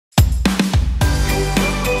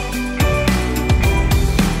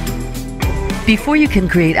Before you can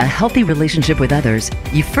create a healthy relationship with others,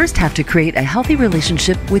 you first have to create a healthy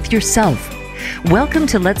relationship with yourself. Welcome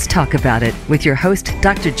to Let's Talk About It with your host,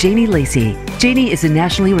 Dr. Janie Lacy. Janie is a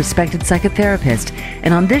nationally respected psychotherapist,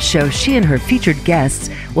 and on this show, she and her featured guests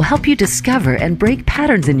will help you discover and break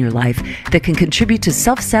patterns in your life that can contribute to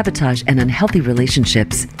self-sabotage and unhealthy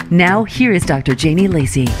relationships. Now, here is Dr. Janie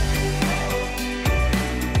Lacy.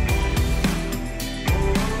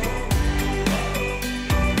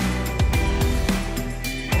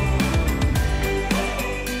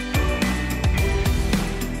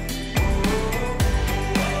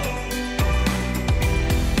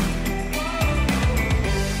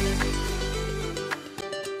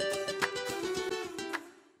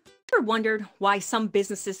 Wondered why some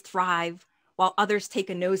businesses thrive while others take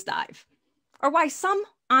a nosedive, or why some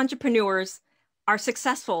entrepreneurs are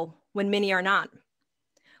successful when many are not?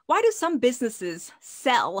 Why do some businesses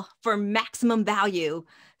sell for maximum value?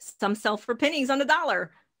 Some sell for pennies on the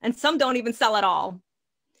dollar, and some don't even sell at all.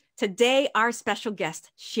 Today, our special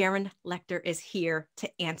guest, Sharon Lechter, is here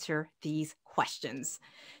to answer these questions.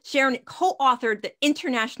 Sharon co-authored the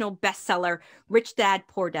international bestseller, Rich Dad,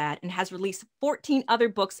 Poor Dad, and has released 14 other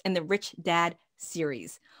books in the Rich Dad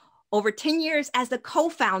series. Over 10 years as the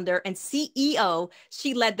co-founder and CEO,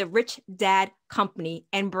 she led the Rich Dad company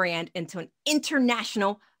and brand into an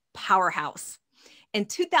international powerhouse. In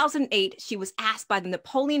 2008, she was asked by the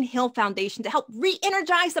Napoleon Hill Foundation to help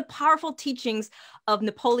re-energize the powerful teachings of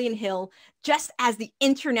Napoleon Hill, just as the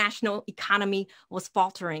international economy was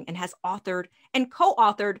faltering, and has authored and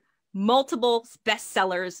co-authored multiple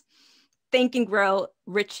bestsellers, Think and Grow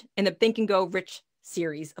Rich, in the Think and Go Rich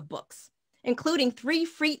series of books, including 3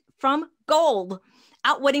 Feet from Gold,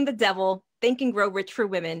 Outwitting the Devil, Think and Grow Rich for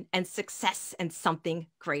Women, and Success and Something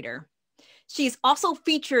Greater. She's also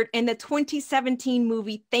featured in the 2017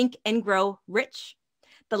 movie Think and Grow Rich,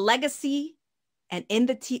 The Legacy, and in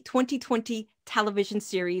the 2020 television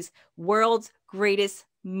series World's Greatest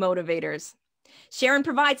Motivators. Sharon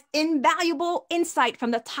provides invaluable insight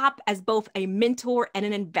from the top as both a mentor and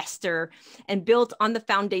an investor, and built on the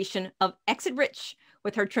foundation of Exit Rich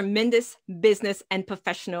with her tremendous business and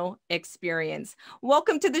professional experience.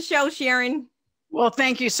 Welcome to the show, Sharon. Well,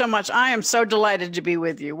 thank you so much. I am so delighted to be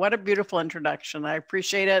with you. What a beautiful introduction. I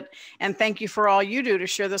appreciate it. And thank you for all you do to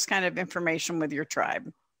share this kind of information with your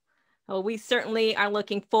tribe. Well, we certainly are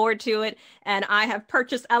looking forward to it. And I have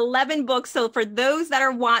purchased 11 books. So for those that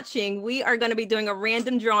are watching, we are going to be doing a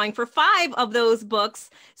random drawing for 5 of those books.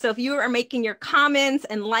 So if you are making your comments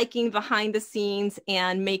and liking behind the scenes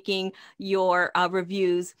and making your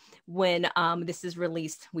reviews when this is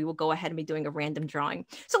released, we will go ahead and be doing a random drawing.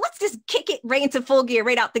 So let's just kick it right into full gear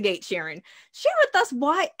right out the gate, Sharon. Share with us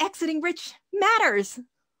why exiting rich matters.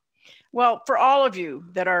 Well, for all of you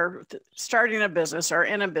that are starting a business or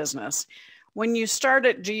in a business, when you start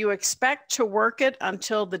it, do you expect to work it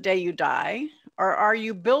until the day you die? Or are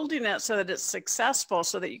you building it so that it's successful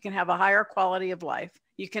so that you can have a higher quality of life,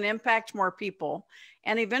 you can impact more people,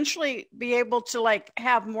 and eventually be able to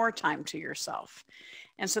have more time to yourself?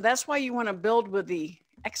 And so that's why you want to build with the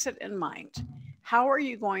exit in mind. How are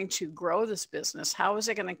you going to grow this business? How is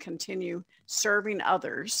it going to continue serving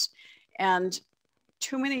others? And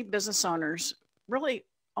too many business owners really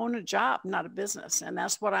own a job, not a business. And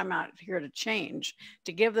that's what I'm out here to change,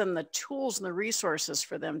 to give them the tools and the resources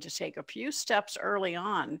for them to take a few steps early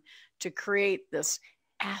on to create this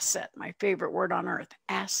asset, my favorite word on earth,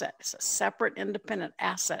 asset. It's a separate, independent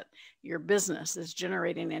asset. Your business is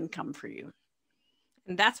generating income for you.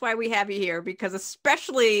 And that's why we have you here, because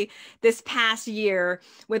especially this past year,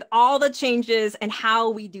 with all the changes and how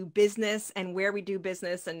we do business and where we do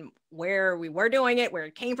business and where we were doing it, where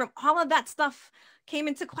it came from, all of that stuff came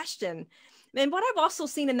into question. And what I've also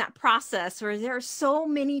seen in that process, where there are so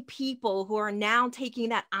many people who are now taking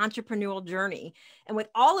that entrepreneurial journey. And with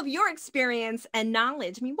all of your experience and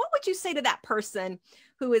knowledge, I mean, what would you say to that person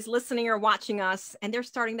who is listening or watching us and they're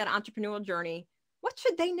starting that entrepreneurial journey? What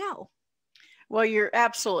should they know? Well, you're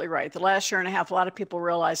absolutely right. The last year and a half, a lot of people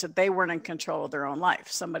realized that they weren't in control of their own life.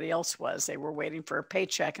 Somebody else was. They were waiting for a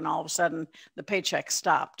paycheck, and all of a sudden the paycheck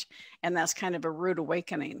stopped. And that's kind of a rude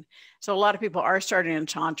awakening. So a lot of people are starting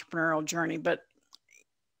into entrepreneurial journey, but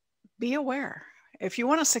be aware. If you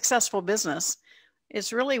want a successful business,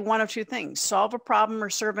 it's really one of 2 things: solve a problem or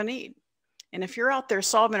serve a need. And if you're out there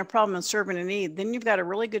solving a problem and serving a need, then you've got a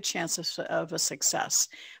really good chance of a success.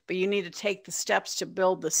 But you need to take the steps to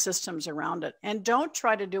build the systems around it. And don't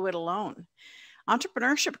try to do it alone.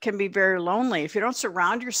 Entrepreneurship can be very lonely if you don't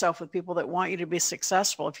surround yourself with people that want you to be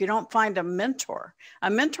successful. If you don't find a mentor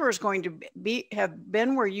is going to have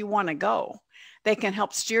been where you want to go. They can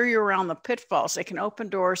help steer you around the pitfalls. They can open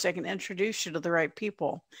doors. They can introduce you to the right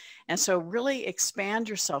people. And so really expand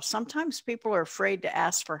yourself. Sometimes people are afraid to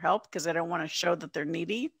ask for help because they don't want to show that they're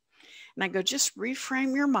needy. And I go, just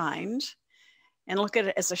reframe your mind and look at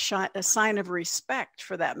it as a sign of respect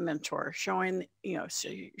for that mentor, showing, so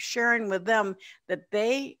sharing with them that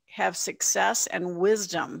they have success and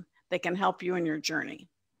wisdom that can help you in your journey.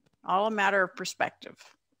 All a matter of perspective.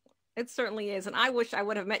 It certainly is. And I wish I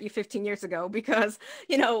would have met you 15 years ago because,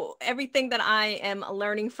 everything that I am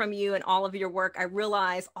learning from you and all of your work, I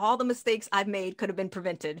realize all the mistakes I've made could have been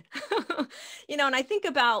prevented. And I think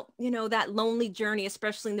about, that lonely journey,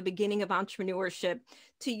 especially in the beginning of entrepreneurship.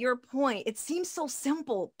 To your point, it seems so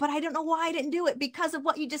simple, but I don't know why I didn't do it because of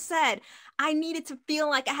what you just said. I needed to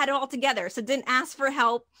feel like I had it all together. So didn't ask for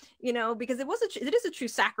help, because it is a true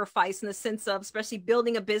sacrifice in the sense of especially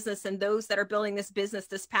building a business, and those that are building this business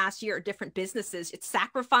this past year are different businesses. It's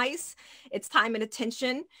sacrifice, it's time and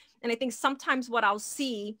attention. And I think sometimes what I'll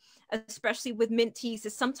see, especially with mentees,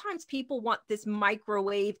 is sometimes people want this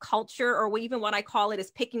microwave culture, or even what I call it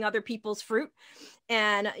is picking other people's fruit.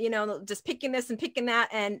 And, just picking this and picking that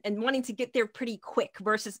and wanting to get there pretty quick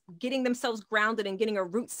versus getting themselves grounded and getting a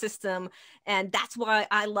root system. And that's why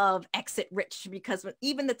I love Exit Rich, because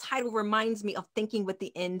even the title reminds me of thinking with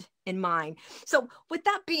the end in mind. So with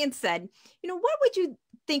that being said, what would you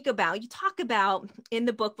think about, you talk about in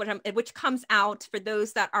the book, which comes out for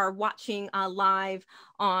those that are watching live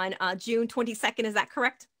on June 22nd. Is that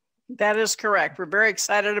correct? That is correct. We're very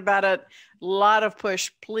excited about it. A lot of push.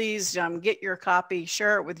 Please get your copy,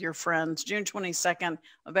 share it with your friends. June 22nd,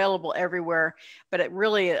 available everywhere. But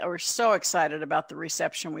we're so excited about the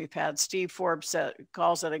reception we've had. Steve Forbes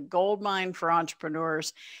calls it a gold mine for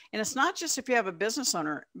entrepreneurs. And it's not just if you have a business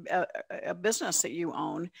owner, a business that you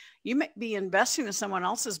own. You may be investing in someone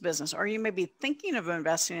else's business, or you may be thinking of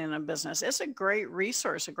investing in a business. It's a great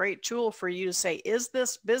resource, a great tool for you to say, is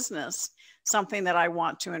this business something that I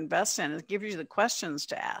want to invest in? It gives you the questions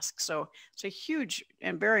to ask. So it's a huge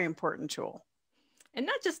and very important tool. And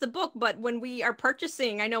not just the book, but when we are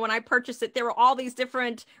purchasing, I know when I purchased it, there were all these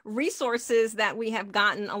different resources that we have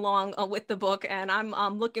gotten along with the book. And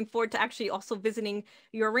I'm looking forward to actually also visiting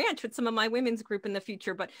your ranch with some of my women's group in the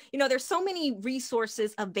future. But, there's so many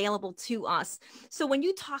resources available to us. So when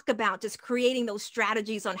you talk about just creating those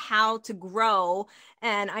strategies on how to grow,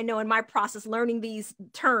 and I know in my process, learning these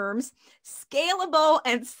terms, scalable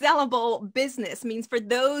and sellable business means for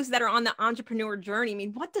those that are on the entrepreneur journey,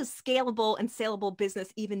 what does scalable and sellable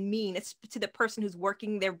business even mean? It's to the person who's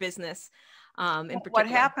working their business. In particular. What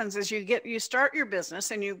happens is you start your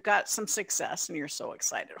business and you've got some success and you're so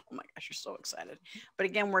excited. Oh my gosh, you're so excited. But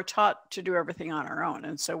again, we're taught to do everything on our own.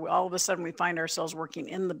 And so all of a sudden we find ourselves working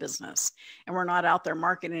in the business and we're not out there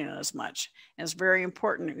marketing it as much. And it's very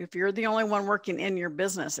important. If you're the only one working in your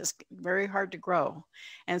business, it's very hard to grow.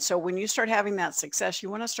 And so when you start having that success, you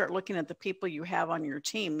want to start looking at the people you have on your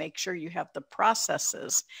team. Make sure you have the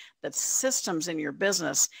processes, the systems in your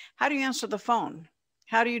business. How do you answer the phone?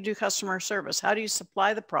 How do you do customer service? How do you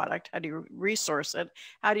supply the product? How do you resource it?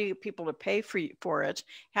 How do you get people to pay for it?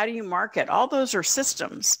 How do you market? All those are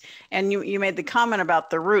systems. And you made the comment about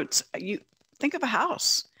the roots. You think of a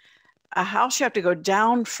house. A house, you have to go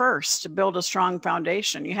down first to build a strong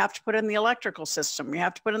foundation. You have to put in the electrical system. You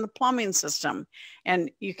have to put in the plumbing system.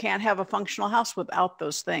 And you can't have a functional house without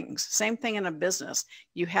those things. Same thing in a business.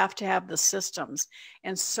 You have to have the systems.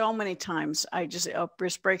 And so many times, it just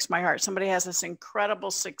breaks my heart. Somebody has this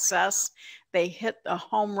incredible success. They hit a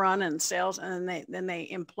home run in sales, and then they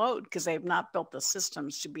implode because they've not built the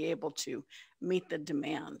systems to be able to meet the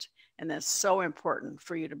demand. And that's so important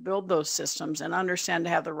for you to build those systems and understand to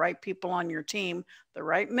have the right people on your team, the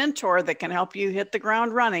right mentor that can help you hit the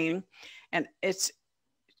ground running. And it's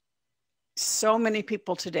so many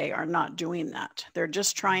people today are not doing that. They're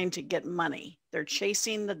just trying to get money. They're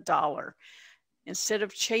chasing the dollar. Instead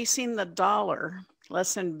of chasing the dollar,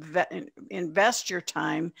 let's invest your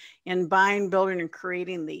time in buying, building, and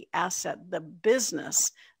creating the asset, the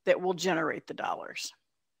business that will generate the dollars.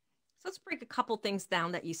 So let's break a couple things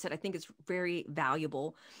down that you said. I think it's very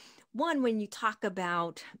valuable. One, when you talk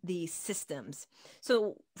about the systems,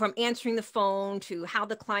 so from answering the phone to how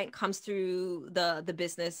the client comes through the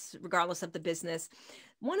business, regardless of the business,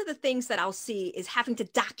 one of the things that I'll see is having to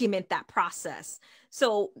document that process.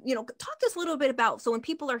 So, talk to us a little bit about, so when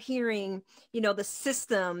people are hearing, the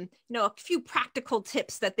system, a few practical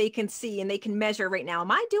tips that they can see and they can measure right now. Am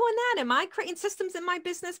I doing that? Am I creating systems in my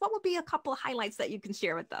business? What would be a couple of highlights that you can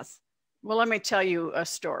share with us? Well, let me tell you a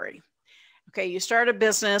story. Okay, you start a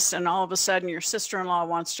business and all of a sudden your sister-in-law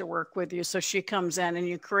wants to work with you. So she comes in and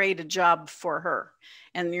you create a job for her.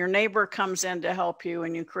 And your neighbor comes in to help you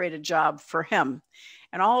and you create a job for him.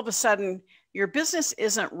 And all of a sudden your business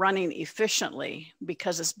isn't running efficiently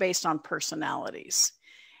because it's based on personalities.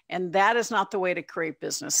 And that is not the way to create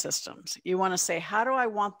business systems. You want to say, how do I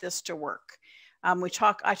want this to work? I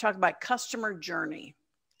talk about customer journey.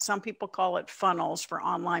 Some people call it funnels for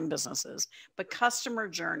online businesses, but customer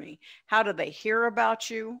journey. How do they hear about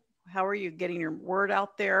you? How are you getting your word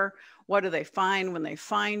out there? What do they find when they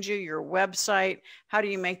find you? Your website. How do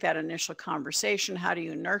you make that initial conversation? How do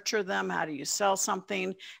you nurture them? How do you sell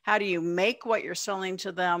something? How do you make what you're selling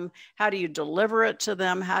to them? How do you deliver it to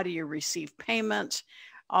them? How do you receive payment?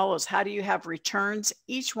 All those, how do you have returns?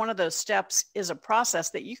 Each one of those steps is a process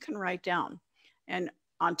that you can write down. And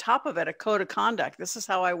on top of it, a code of conduct. This is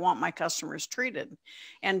how I want my customers treated.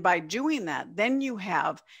 And by doing that, then you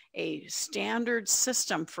have a standard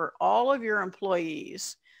system for all of your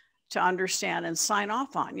employees to understand and sign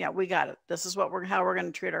off on. Yeah, we got it. This is how we're going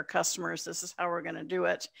to treat our customers. This is how we're going to do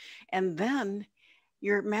it. And then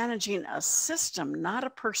you're managing a system, not a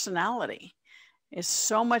personality. It's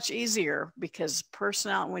so much easier because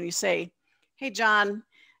when you say, hey, John,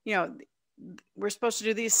 we're supposed to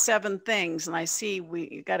do these 7 things. And I see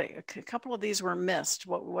we got a couple of these were missed.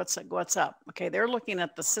 What's up? Okay. They're looking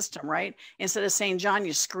at the system, right? Instead of saying, John,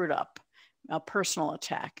 you screwed up, a personal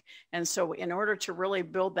attack. And so in order to really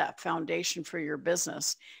build that foundation for your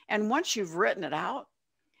business, and once you've written it out,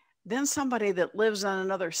 then somebody that lives in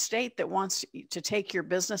another state that wants to take your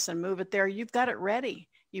business and move it there, you've got it ready.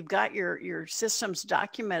 You've got your systems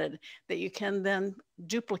documented that you can then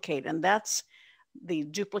duplicate. And that's the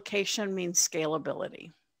duplication means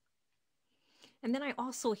scalability. And then I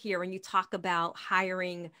also hear when you talk about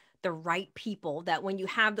hiring the right people, that when you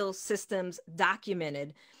have those systems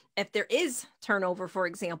documented, if there is turnover, for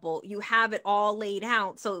example, you have it all laid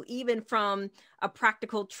out. So even from a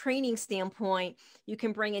practical training standpoint, you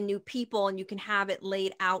can bring in new people and you can have it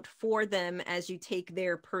laid out for them as you take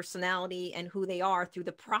their personality and who they are through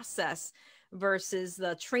the process versus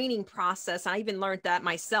the training process. I even learned that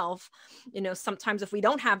myself. Sometimes if we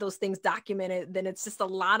don't have those things documented, then it's just a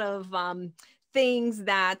lot of things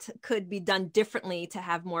that could be done differently to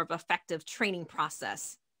have more of an effective training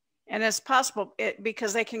process. And it's possible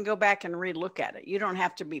because they can go back and relook at it. You don't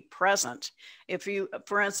have to be present.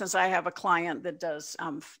 For instance, I have a client that does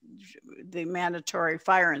the mandatory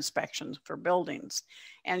fire inspections for buildings,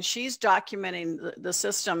 and she's documenting the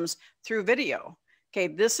systems through video. Okay,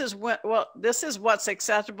 this is what's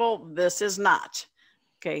acceptable. This is not.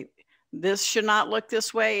 Okay, this should not look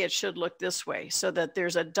this way. It should look this way, so that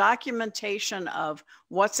there's a documentation of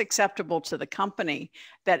what's acceptable to the company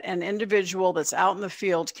that an individual that's out in the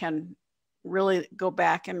field can really go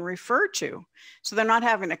back and refer to. So they're not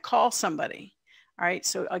having to call somebody. All right.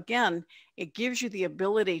 So again, it gives you the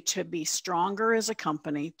ability to be stronger as a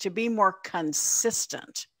company, to be more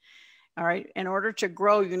consistent. All right. In order to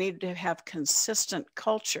grow, you need to have consistent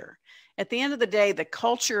culture. At the end of the day, the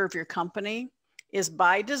culture of your company is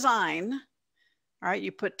by design. All right.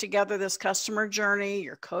 You put together this customer journey,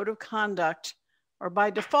 your code of conduct, or by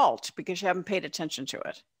default because you haven't paid attention to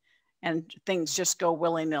it and things just go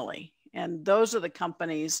willy-nilly. And those are the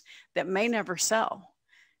companies that may never sell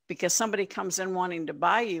because somebody comes in wanting to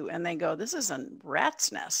buy you and they go, this is a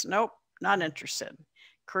rat's nest. Nope, not interested.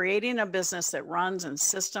 Creating a business that runs in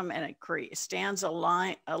system and it stands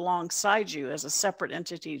alongside you as a separate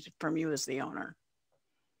entity from you as the owner.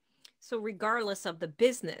 So regardless of the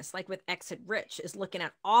business, like with Exit Rich, is looking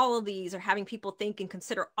at all of these or having people think and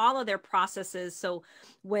consider all of their processes. So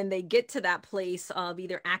when they get to that place of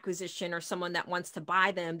either acquisition or someone that wants to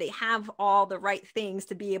buy them, they have all the right things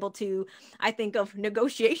to be able to, I think, of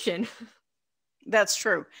negotiation. That's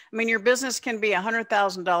true. I mean, your business can be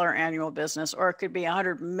 $100,000 annual business, or it could be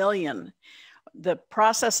 100 million. The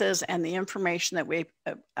processes and the information that we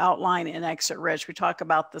outline in Exit Rich, we talk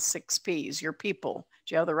about the 6 Ps, your people.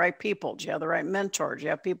 Do you have the right people? Do you have the right mentor? Do you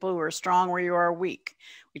have people who are strong where you are weak?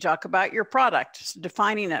 We talk about your product,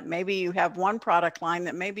 defining it. Maybe you have one product line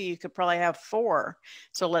that maybe you could probably have 4.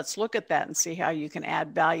 So let's look at that and see how you can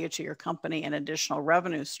add value to your company and additional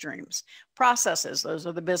revenue streams. Processes, those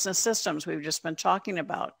are the business systems we've just been talking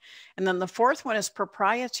about. And then the 4th one is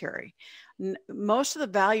proprietary. Most of the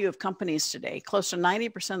value of companies today, close to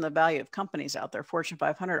 90% of the value of companies out there, Fortune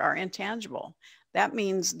 500, are intangible. That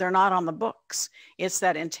means they're not on the books. It's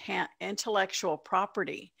that intellectual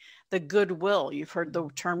property The goodwill, you've heard the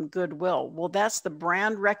term goodwill. Well, that's the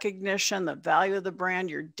brand recognition, the value of the brand,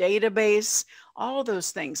 your database, all of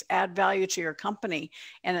those things add value to your company.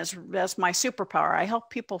 And that's my superpower. I help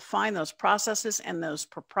people find those processes and those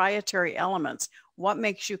proprietary elements. What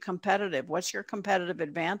makes you competitive? What's your competitive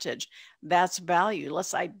advantage? That's value.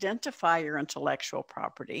 Let's identify your intellectual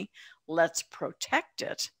property. Let's protect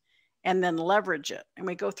it and then leverage it. And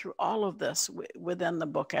we go through all of this within the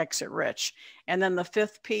book, Exit Rich. And then the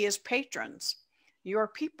fifth P is patrons, your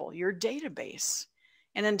people, your database.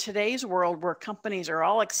 And in today's world where companies are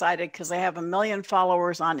all excited because they have 1 million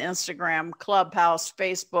followers on Instagram, Clubhouse,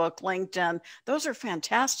 Facebook, LinkedIn, those are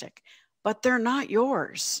fantastic, but they're not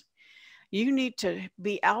yours. You need to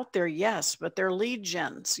be out there, yes, but they're lead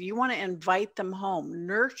gens. You want to invite them home,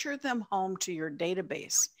 nurture them home to your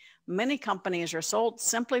database. Many companies are sold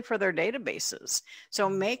simply for their databases. So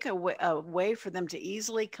make a way for them to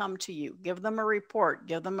easily come to you. Give them a report,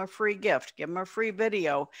 give them a free gift, give them a free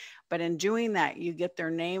video. But in doing that, you get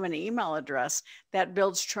their name and email address. That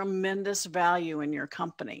builds tremendous value in your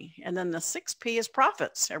company. And then the 6P is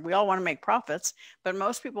profits. We all want to make profits, but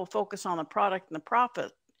most people focus on the product and the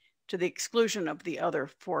profit to the exclusion of the other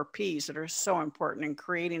 4 Ps that are so important in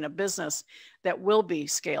creating a business that will be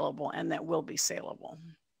scalable and that will be saleable.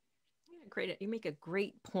 Great. You make a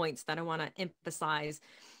great points that I want to emphasize.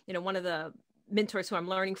 One of the mentors who I'm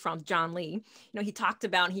learning from, John Lee, he talked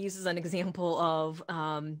about, he uses an example of,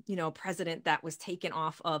 a president that was taken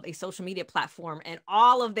off of a social media platform and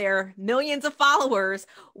all of their millions of followers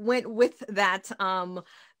went with that,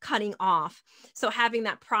 cutting off. So having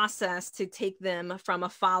that process to take them from a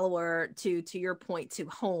follower to your point, to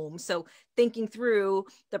home. So thinking through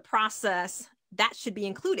the process that should be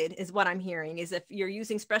included is what I'm hearing, is if you're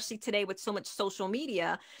using, especially today with so much social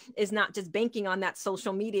media, is not just banking on that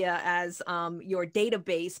social media as your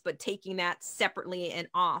database, but taking that separately and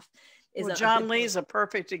off. Well, John Lee's a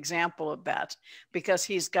perfect example of that, because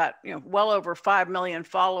he's got well over 5 million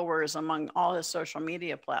followers among all his social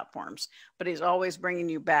media platforms, but he's always bringing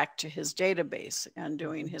you back to his database and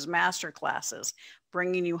doing his master classes,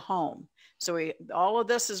 bringing you home. So all of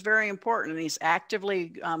this is very important, and he's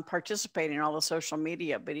actively participating in all the social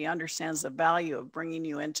media, but he understands the value of bringing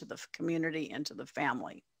you into the community, into the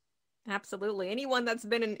family. Absolutely. Anyone that's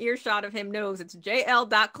been in earshot of him knows it's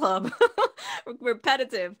jl.club.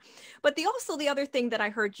 Repetitive. But the other thing that I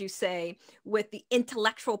heard you say with the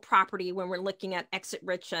intellectual property, when we're looking at Exit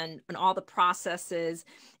Rich and all the processes,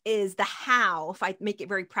 is the how. If I make it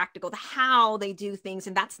very practical, the how they do things,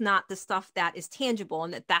 and that's not the stuff that is tangible,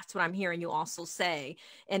 and that's what I'm hearing you also say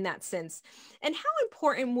in that sense. And how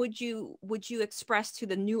important would you express to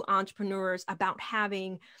the new entrepreneurs about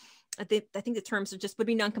having, I think the terms would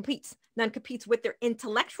be non-competes with their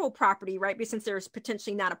intellectual property, right? Because since there's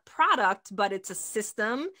potentially not a product, but it's a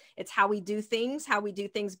system, it's how we do things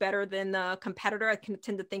better than the competitor. I can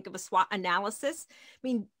tend to think of a SWOT analysis. I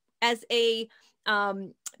mean, as a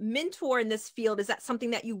mentor in this field, is that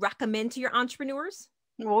something that you recommend to your entrepreneurs?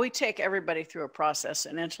 Well, we take everybody through a process,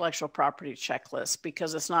 an intellectual property checklist,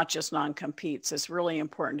 because it's not just non-competes. It's really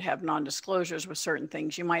important to have non-disclosures with certain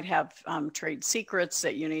things. You might have trade secrets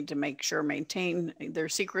that you need to make sure maintain their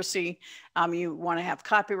secrecy. You want to have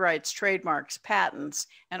copyrights, trademarks, patents,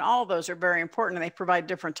 and all of those are very important, and they provide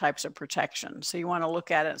different types of protection. So you want to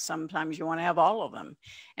look at it. Sometimes you want to have all of them.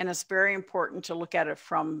 And it's very important to look at it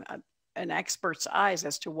from an expert's eyes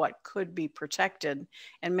as to what could be protected.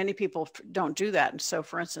 And many people don't do that. And so,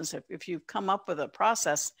 for instance, if you've come up with a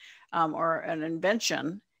process or an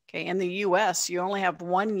invention, okay, in the US, you only have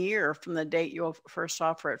 1 year from the date you'll first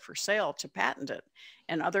offer it for sale to patent it.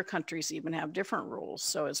 And other countries even have different rules.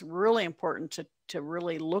 So it's really important to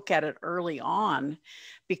really look at it early on,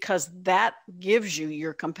 because that gives you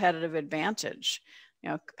your competitive advantage.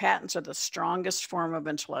 Patents are the strongest form of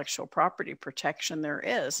intellectual property protection there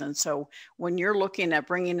is. And so when you're looking at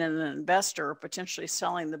bringing in an investor or potentially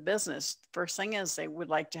selling the business, the first thing is they would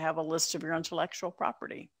like to have a list of your intellectual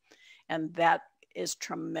property. And that is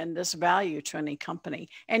tremendous value to any company.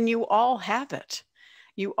 And you all have it.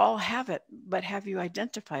 You all have it, but have you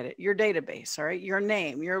identified it? Your database, all right? Your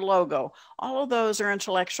name, your logo, all of those are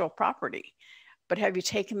intellectual property. But have you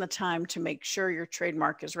taken the time to make sure your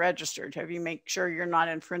trademark is registered? Have you made sure you're not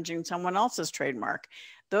infringing someone else's trademark?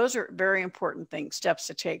 Those are very important steps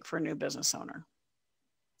to take for a new business owner.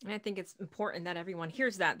 And I think it's important that everyone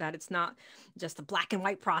hears that it's not just a black and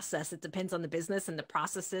white process. It depends on the business and the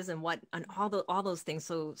processes and all those things.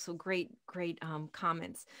 So great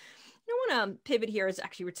comments. I want to pivot here, is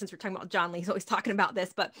actually, since we're talking about John Lee, he's always talking about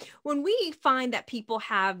this, but when we find that people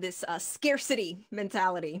have this scarcity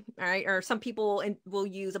mentality, all right, or some people will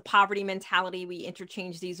use a poverty mentality, we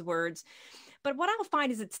interchange these words. But what I'll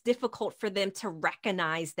find is it's difficult for them to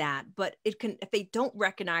recognize that, but it can, if they don't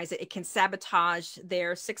recognize it, it can sabotage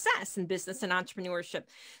their success in business and entrepreneurship.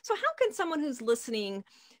 So how can someone who's listening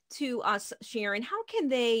to us, Sharon, how can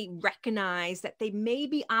they recognize that they may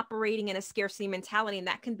be operating in a scarcity mentality and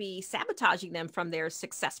that can be sabotaging them from their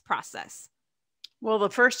success process? Well, the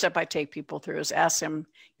first step I take people through is ask them,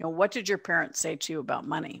 what did your parents say to you about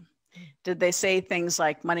money? Did they say things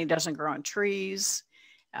like money doesn't grow on trees?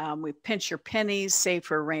 We pinch your pennies, save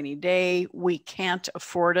for a rainy day. We can't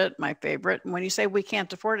afford it, my favorite. And when you say we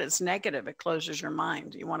can't afford it, it's negative. It closes your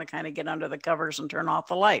mind. You want to kind of get under the covers and turn off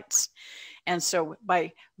the lights. And so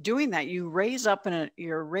by doing that, you're raised in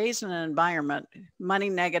an environment, money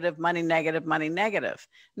negative, money negative, money negative.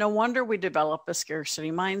 No wonder we develop a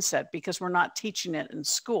scarcity mindset because we're not teaching it in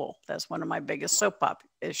school. That's one of my biggest soapbox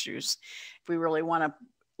issues. If we really want to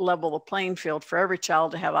level the playing field for every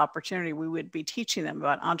child to have opportunity, we would be teaching them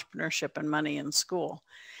about entrepreneurship and money in school.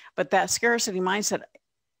 But that scarcity mindset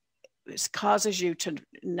causes you to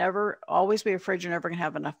never, always be afraid you're never going to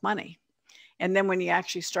have enough money. And then when you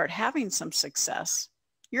actually start having some success,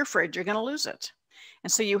 you're afraid you're going to lose it.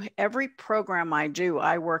 And so every program I do,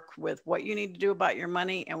 I work with what you need to do about your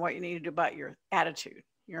money and what you need to do about your attitude,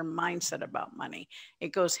 your mindset about money.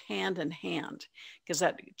 It goes hand in hand, because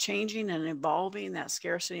that changing and evolving that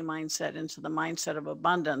scarcity mindset into the mindset of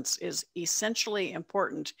abundance is essentially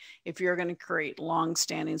important if you're going to create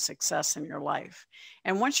long-standing success in your life.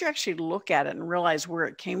 And once you actually look at it and realize where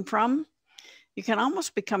it came from, you can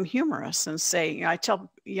almost become humorous and say, I tell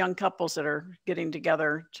young couples that are getting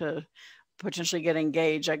together to potentially get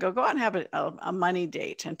engaged, I go out and have a money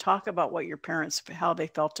date and talk about what your parents, how they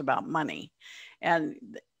felt about money. And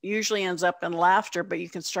usually ends up in laughter, but you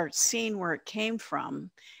can start seeing where it came from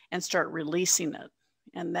and start releasing it.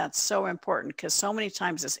 And that's so important because so many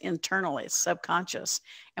times it's internal, it's subconscious,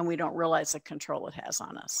 and we don't realize the control it has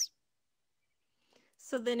on us.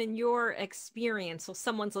 So then in your experience, so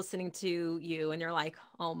someone's listening to you and you're like,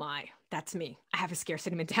 oh my, that's me. I have a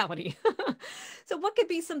scarcity mentality. So what could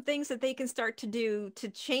be some things that they can start to do to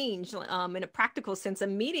change in a practical sense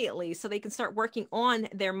immediately so they can start working on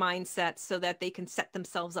their mindset so that they can set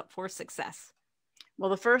themselves up for success? Well,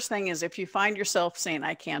 the first thing is if you find yourself saying,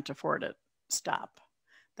 I can't afford it, stop.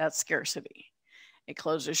 That's scarcity. It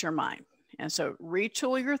closes your mind. And so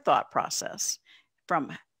retool your thought process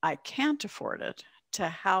from I can't afford it to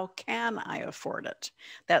how can I afford it?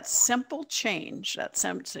 That simple change,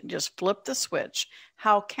 just flip the switch.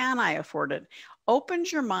 How can I afford it? Opens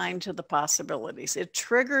your mind to the possibilities. It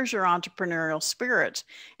triggers your entrepreneurial spirit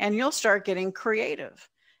and you'll start getting creative.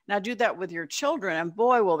 Now do that with your children and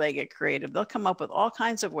boy, will they get creative. They'll come up with all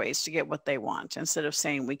kinds of ways to get what they want instead of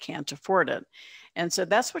saying we can't afford it. And so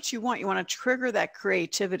that's what you want. You want to trigger that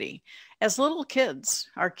creativity. As little kids,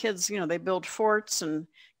 our kids, they build forts and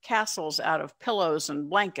castles out of pillows and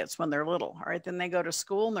blankets when they're little. All right. Then they go to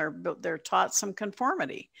school and they're taught some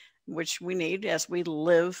conformity, which we need as we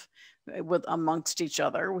live amongst each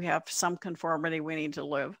other. We have some conformity we need to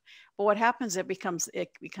live. But what happens, it becomes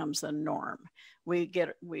the norm. We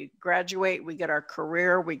graduate, we get our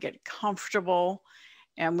career, we get comfortable,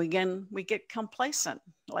 and we get complacent,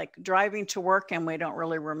 like driving to work and we don't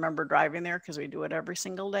really remember driving there because we do it every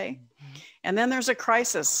single day. Mm-hmm. And then there's a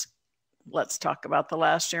crisis. Let's talk about the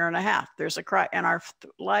last year and a half. There's a crisis and our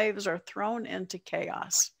lives are thrown into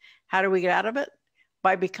chaos. How do we get out of it?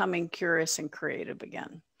 By becoming curious and creative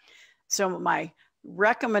again. So my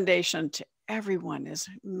recommendation to everyone is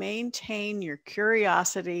maintain your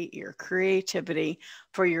curiosity, your creativity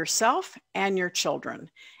for yourself and your children.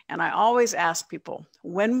 And I always ask people,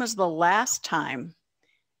 when was the last time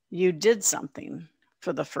you did something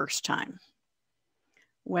for the first time?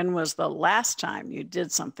 When was the last time you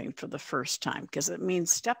did something for the first time? Because it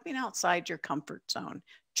means stepping outside your comfort zone,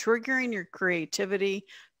 triggering your creativity,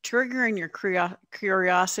 triggering your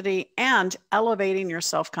curiosity, and elevating your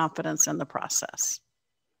self-confidence in the process.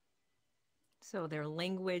 So their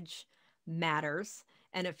language matters,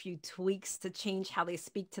 and a few tweaks to change how they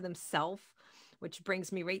speak to themselves, which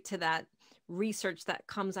brings me right to that research that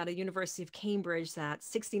comes out of University of Cambridge that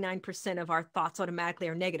 69% of our thoughts automatically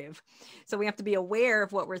are negative. So we have to be aware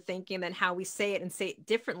of what we're thinking and how we say it and say it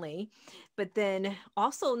differently, but then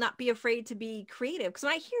also not be afraid to be creative. Because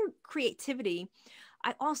when I hear creativity,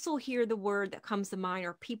 I also hear the word that comes to mind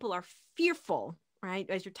are people are fearful, right?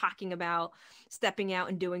 As you're talking about stepping out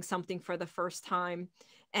and doing something for the first time.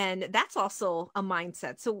 And that's also a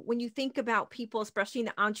mindset. So when you think about people, especially in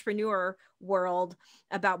the entrepreneur world,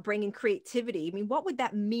 about bringing creativity, I mean, what would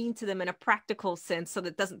that mean to them in a practical sense so that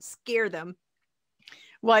it doesn't scare them?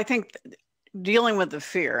 Well, I think dealing with the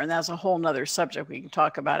fear, and that's a whole nother subject we can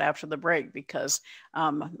talk about after the break, because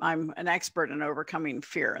I'm an expert in overcoming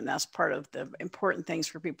fear, and that's part of the important things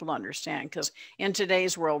for people to understand, because in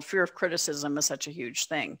today's world, fear of criticism is such a huge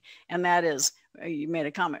thing. And that is, you made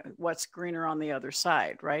a comment, what's greener on the other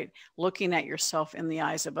side, right? Looking at yourself in the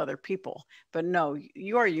eyes of other people. But no,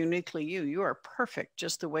 you are uniquely you. You are perfect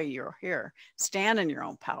just the way you're here. Stand in your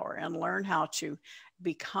own power and learn how to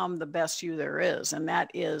become the best you there is. And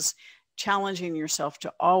that is challenging yourself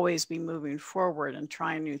to always be moving forward and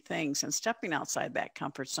trying new things and stepping outside that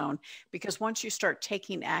comfort zone. Because once you start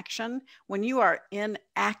taking action, when you are in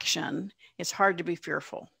action, it's hard to be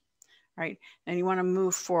fearful, right? And you want to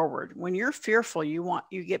move forward. When you're fearful, you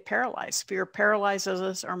get paralyzed. Fear paralyzes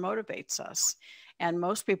us or motivates us. And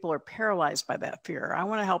most people are paralyzed by that fear. I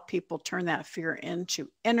want to help people turn that fear into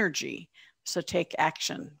energy. So take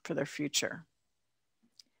action for their future.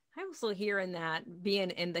 I also hear in that, being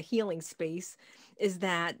in the healing space, is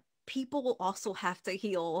that people also have to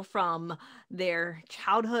heal from their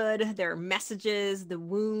childhood, their messages, the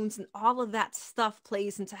wounds, and all of that stuff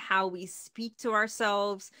plays into how we speak to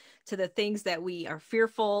ourselves, to the things that we are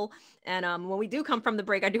fearful. And when we do come from the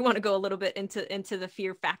break, I do want to go a little bit into the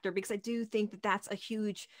fear factor, because I do think that that's a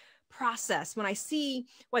huge process. When I see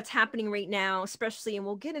what's happening right now, especially, and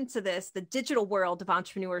we'll get into this, the digital world of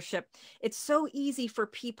entrepreneurship, it's so easy for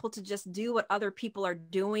people to just do what other people are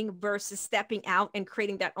doing versus stepping out and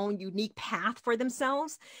creating that own unique path for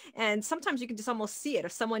themselves. And sometimes you can just almost see it.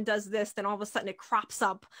 If someone does this, then all of a sudden it crops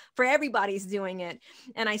up for everybody's doing it.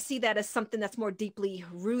 And I see that as something that's more deeply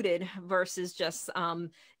rooted versus just an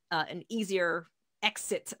easier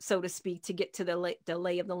exit, so to speak, to get to the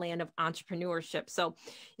lay of the land of entrepreneurship. So,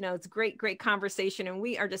 it's a great conversation. And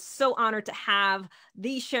we are just so honored to have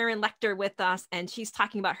the Sharon Lechter with us. And she's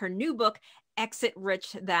talking about her new book, Exit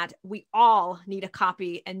Rich, that we all need a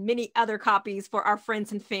copy and many other copies for our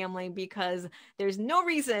friends and family, because there's no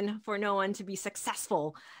reason for no one to be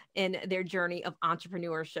successful in their journey of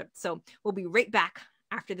entrepreneurship. So we'll be right back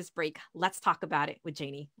after this break. Let's talk about it with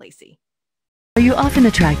Janie Lacy. Are you often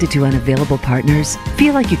attracted to unavailable partners?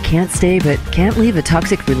 Feel like you can't stay but can't leave a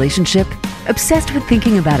toxic relationship? Obsessed with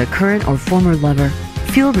thinking about a current or former lover?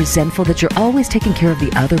 Feel resentful that you're always taking care of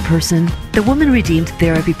the other person? The Woman Redeemed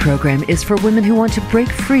Therapy Program is for women who want to break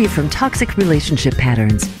free from toxic relationship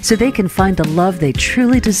patterns so they can find the love they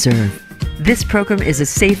truly deserve. This program is a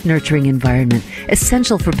safe, nurturing environment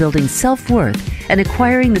essential for building self-worth and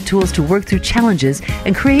acquiring the tools to work through challenges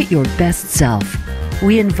and create your best self.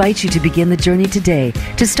 We invite you to begin the journey today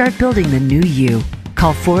to start building the new you.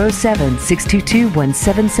 Call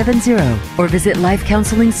 407-622-1770 or visit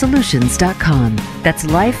lifecounselingsolutions.com. That's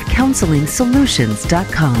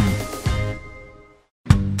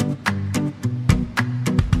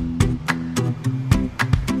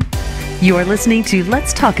lifecounselingsolutions.com. You are listening to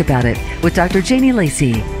Let's Talk About It with Dr. Janie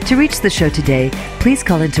Lacy. To reach the show today, please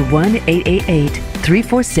call into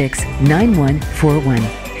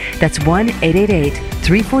 1-888-346-9141. That's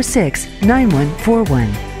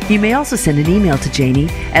 1-888-346-9141. You may also send an email to Janie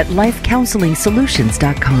at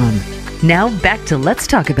lifecounselingsolutions.com. Now back to Let's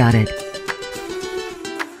Talk About It.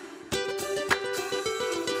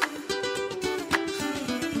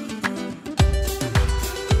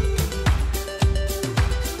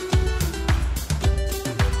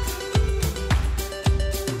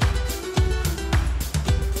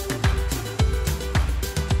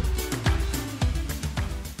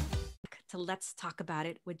 Let's Talk About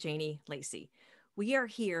It with Janie Lacy. We are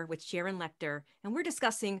here with Sharon Lechter, and we're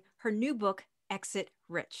discussing her new book, Exit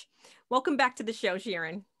Rich. Welcome back to the show,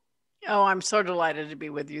 Sharon. Oh, I'm so delighted to be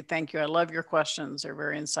with you. Thank you. I love your questions. They're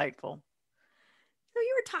very insightful. So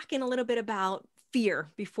you were talking a little bit about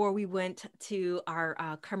fear before we went to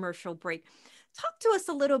our commercial break. Talk to us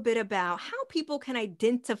a little bit about how people can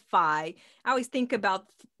identify. I always think about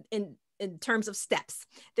in terms of steps,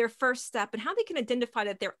 their first step, and how they can identify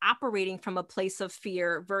that they're operating from a place of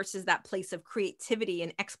fear versus that place of creativity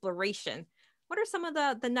and exploration. What are some of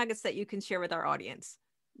the nuggets that you can share with our audience?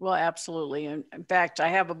 Well, absolutely. In fact, I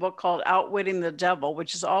have a book called Outwitting the Devil,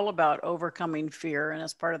 which is all about overcoming fear. And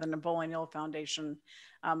it's part of the Napoleon Hill Foundation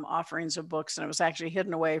offerings of books. And it was actually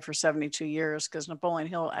hidden away for 72 years because Napoleon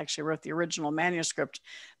Hill actually wrote the original manuscript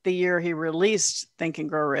the year he released Think and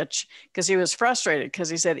Grow Rich, because he was frustrated because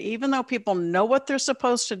he said, even though people know what they're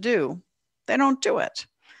supposed to do, they don't do it.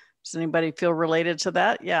 Does anybody feel related to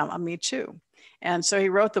that? Yeah, me too. And so he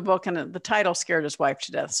wrote the book, and the title scared his wife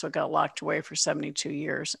to death. So it got locked away for 72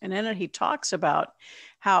 years. And in it, he talks about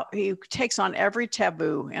how he takes on every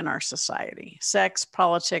taboo in our society: sex,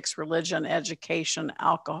 politics, religion, education,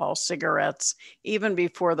 alcohol, cigarettes, even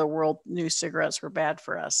before the world knew cigarettes were bad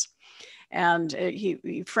for us. And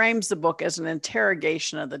he frames the book as an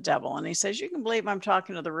interrogation of the devil. And he says, you can believe I'm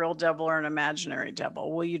talking to the real devil or an imaginary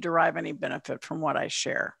devil. Will you derive any benefit from what I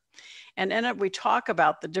share? And in it, we talk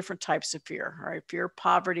about the different types of fear, right? Fear of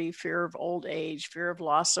poverty, fear of old age, fear of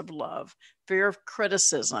loss of love, fear of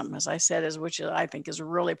criticism, as I said, which I think is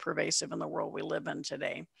really pervasive in the world we live in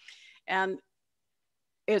today. And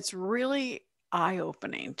it's really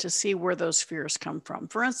eye-opening to see where those fears come from.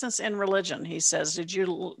 For instance, in religion, he says, did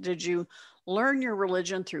you learn your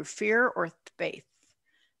religion through fear or faith?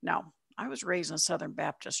 No. I was raised in Southern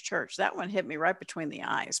Baptist Church. That one hit me right between the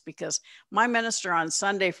eyes, because my minister on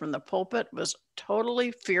Sunday from the pulpit was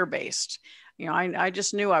totally fear-based. You know, I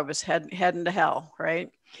just knew I was heading to hell,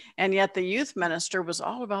 right? And yet the youth minister was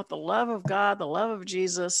all about the love of God, the love of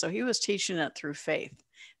Jesus. So he was teaching it through faith.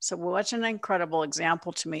 So what an incredible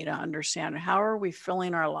example to me to understand, how are we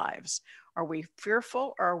filling our lives? Are we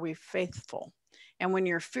fearful or are we faithful? And when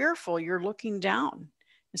you're fearful, you're looking down.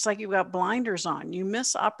 It's like you've got blinders on. You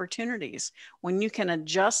miss opportunities. When you can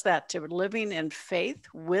adjust that to living in faith,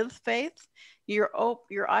 with faith,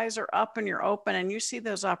 your eyes are up and you're open, and you see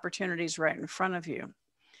those opportunities right in front of you.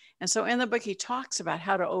 And so in the book, he talks about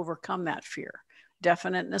how to overcome that fear.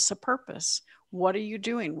 Definiteness of purpose. What are you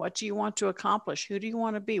doing? What do you want to accomplish? Who do you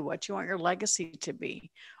want to be? What do you want your legacy to be?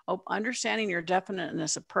 Understanding your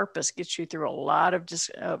definiteness of purpose gets you through a lot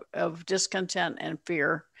of discontent and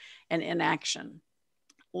fear and inaction.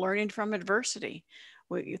 Learning from adversity.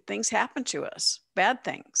 Things happen to us, bad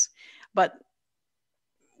things, but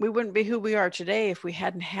we wouldn't be who we are today if we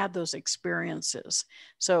hadn't had those experiences.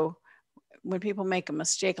 So when people make a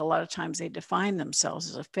mistake, a lot of times they define themselves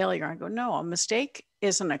as a failure. I go, no, a mistake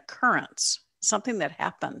is an occurrence, something that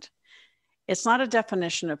happened. It's not a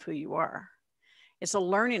definition of who you are. It's a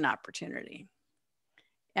learning opportunity.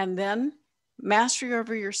 And then mastery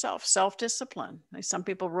over yourself, self-discipline. Some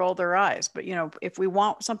people roll their eyes, but if we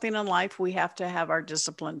want something in life, we have to have our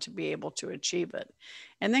discipline to be able to achieve it.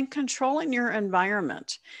 And then controlling your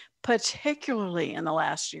environment, particularly in the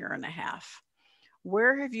last year and a half.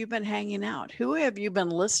 Where have you been hanging out? Who have you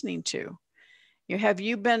been listening to? Have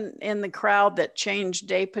you been in the crowd that changed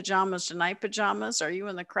day pajamas to night pajamas? Are you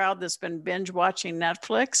in the crowd that's been binge watching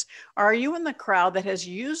Netflix? Or are you in the crowd that has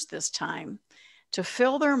used this time to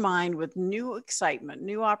fill their mind with new excitement,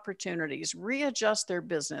 new opportunities, readjust their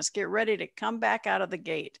business, get ready to come back out of the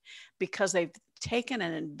gate because they've taken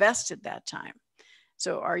and invested that time?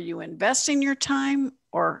 So are you investing your time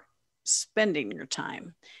or spending your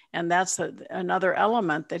time? And that's another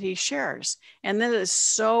element that he shares. And that is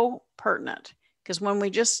so pertinent, because when we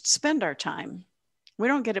just spend our time, we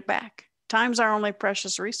don't get it back. Time's our only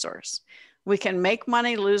precious resource. We can make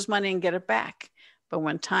money, lose money, and get it back. But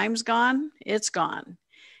when time's gone, it's gone.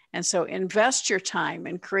 And so invest your time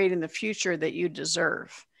in creating the future that you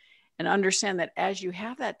deserve. And understand that as you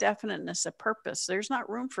have that definiteness of purpose, there's not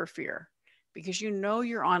room for fear, because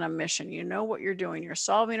you're on a mission. You know what you're doing. You're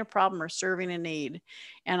solving a problem or serving a need.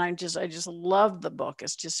 And I just love the book.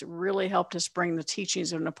 It's just really helped us bring the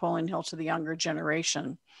teachings of Napoleon Hill to the younger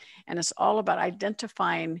generation. And it's all about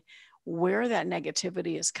identifying where that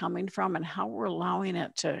negativity is coming from and how we're allowing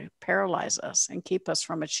it to paralyze us and keep us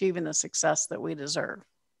from achieving the success that we deserve.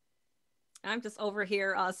 I'm just over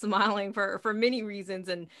here smiling for many reasons.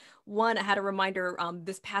 And one, I had a reminder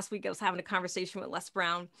this past week, I was having a conversation with Les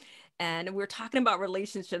Brown, and we were talking about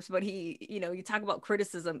relationships, but you talk about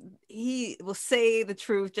criticism. He will say the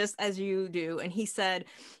truth just as you do. And he said,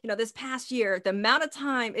 this past year, the amount of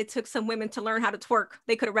time it took some women to learn how to twerk,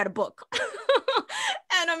 they could have read a book.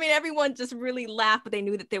 And everyone just really laughed, but they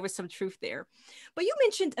knew that there was some truth there. But you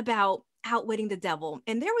mentioned about outwitting the devil.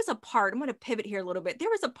 And there was a part, I'm going to pivot here a little bit. There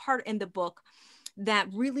was a part in the book that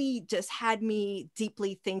really just had me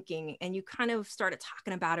deeply thinking. And you kind of started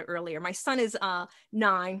talking about it earlier. My son is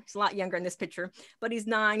 9. He's a lot younger in this picture, but he's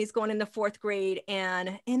 9. He's going into 4th grade.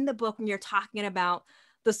 And in the book, when you're talking about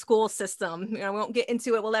the school system, I won't get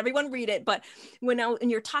into it. We'll let everyone read it. But when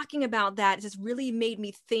you're talking about that, it just really made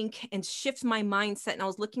me think and shift my mindset. And I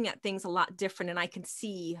was looking at things a lot different, and I can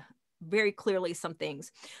see very clearly some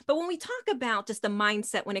things. But when we talk about just the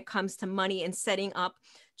mindset when it comes to money and setting up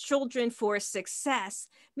children for success,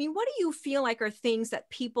 what do you feel like are things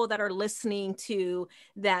that people that are listening to,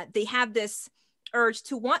 that they have this urge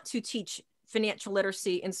to want to teach financial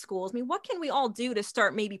literacy in schools. I mean, what can we all do to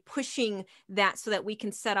start maybe pushing that so that we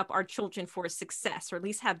can set up our children for success, or at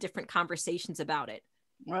least have different conversations about it?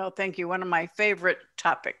 Well, thank you. One of my favorite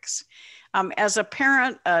topics. As a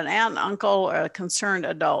parent, an aunt, uncle, or a concerned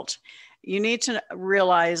adult, you need to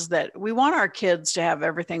realize that we want our kids to have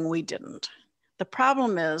everything we didn't. The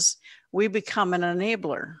problem is we become an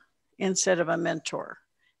enabler instead of a mentor.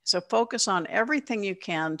 So focus on everything you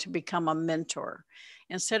can to become a mentor.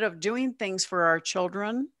 Instead of doing things for our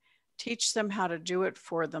children, teach them how to do it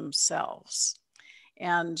for themselves.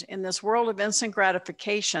 And in this world of instant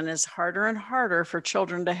gratification, it's harder and harder for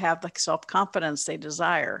children to have the self-confidence they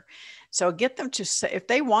desire. So get them to say, if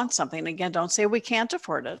they want something, again, don't say we can't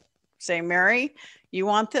afford it. Say, Mary, you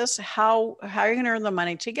want this? How are you going to earn the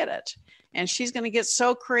money to get it? And she's going to get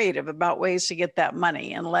so creative about ways to get that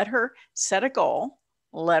money, and let her set a goal,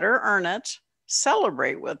 let her earn it,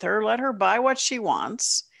 celebrate with her, let her buy what she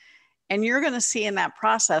wants. And you're going to see in that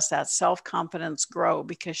process that self-confidence grow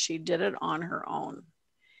because she did it on her own.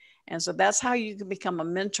 And so that's how you can become a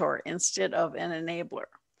mentor instead of an enabler.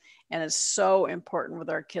 And it's so important with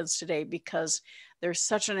our kids today because there's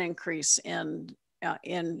such an increase in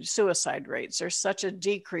suicide rates. There's such a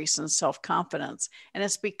decrease in self-confidence. And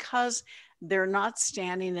it's because they're not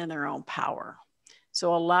standing in their own power.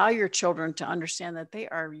 So allow your children to understand that they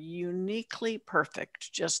are uniquely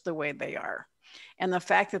perfect just the way they are. And the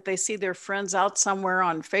fact that they see their friends out somewhere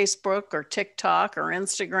on Facebook or TikTok or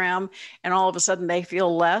Instagram, and all of a sudden they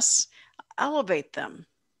feel less, elevate them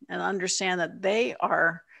and understand that they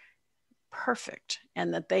are perfect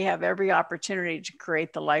and that they have every opportunity to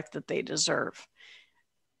create the life that they deserve.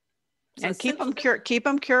 So and keep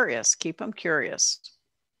them curious.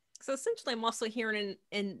 So essentially, I'm also hearing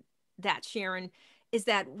in that, Sharon, is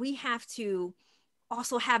that we have to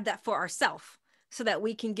also have that for ourselves, so that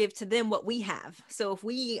we can give to them what we have. So if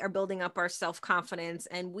we are building up our self-confidence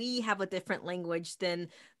and we have a different language, then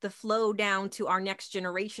the flow down to our next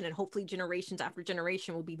generation, and hopefully generations after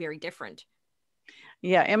generation, will be very different.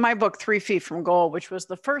 Yeah. In my book, 3 Feet from Goal, which was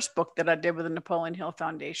the first book that I did with the Napoleon Hill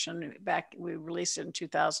Foundation we released it in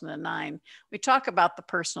 2009. We talk about the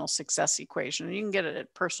personal success equation. You can get it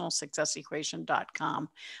at personalsuccessequation.com,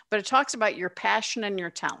 but it talks about your passion and your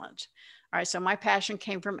talent. All right, so my passion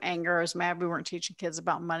came from anger. I was mad we weren't teaching kids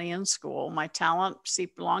about money in school. My talent,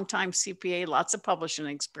 long-time CPA, lots of publishing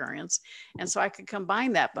experience. And so I could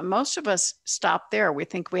combine that. But most of us stop there. We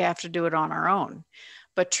think we have to do it on our own.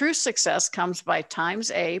 But true success comes by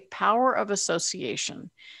times A, power of association,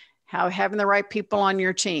 having the right people on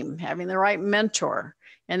your team, having the right mentor,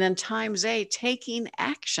 and then times A, taking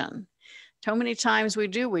action. So many times we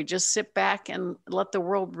just sit back and let the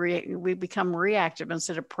world we become reactive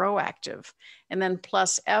instead of proactive. And then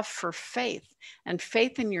plus F for faith, and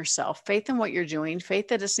faith in yourself, faith in what you're doing, faith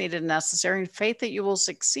that it's needed and necessary, and faith that you will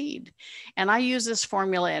succeed. And I use this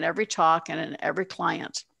formula in every talk and in every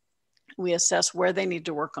client. We assess where they need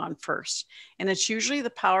to work on first. And it's usually the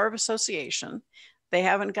power of association. They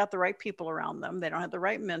haven't got the right people around them. They don't have the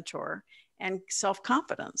right mentor, and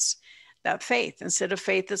self-confidence. That faith, instead of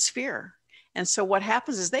faith, it's fear. And so what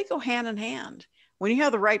happens is they go hand in hand. When you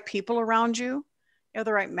have the right people around you, you have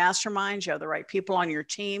the right masterminds, you have the right people on your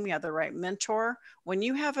team, you have the right mentor. When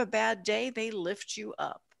you have a bad day, they lift you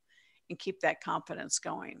up and keep that confidence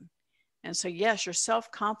going. And so, yes, your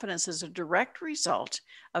self-confidence is a direct result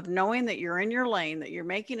of knowing that you're in your lane, that you're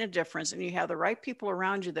making a difference, and you have the right people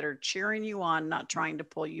around you that are cheering you on, not trying to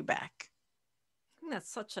pull you back.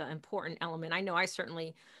 That's such an important element. I know I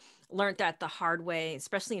certainly learned that the hard way,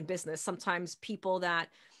 especially in business. Sometimes people that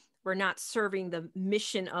were not serving the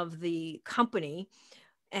mission of the company,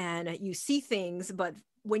 and you see things, but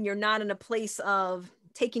when you're not in a place of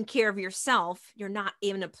taking care of yourself, you're not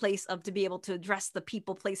in a place of to be able to address the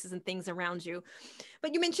people, places, and things around you.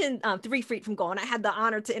 But you mentioned 3 Feet from Goal, and I had the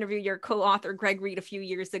honor to interview your co-author, Greg Reed, a few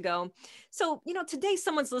years ago. So, today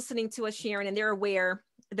someone's listening to us, Sharon, and they're aware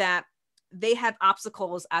that they have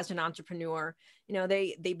obstacles as an entrepreneur.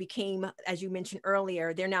 They became, as you mentioned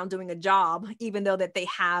earlier, they're now doing a job, even though that they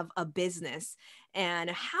have a business. And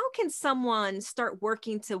how can someone start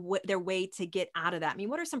working to their way to get out of that? I mean,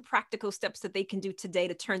 what are some practical steps that they can do today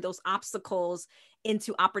to turn those obstacles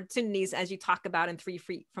into opportunities, as you talk about in 3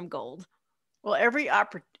 Feet from Gold? Well,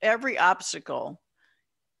 every obstacle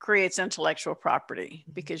creates intellectual property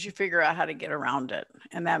because you figure out how to get around it,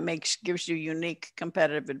 and that gives you unique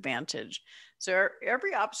competitive advantage. So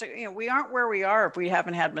every obstacle, we aren't where we are if we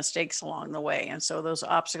haven't had mistakes along the way. And so those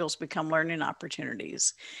obstacles become learning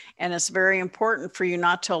opportunities. And it's very important for you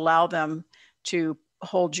not to allow them to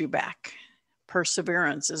hold you back.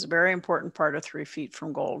 Perseverance is a very important part of 3 Feet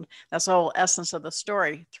from Gold. That's the whole essence of the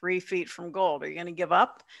story. 3 feet from gold. Are you going to give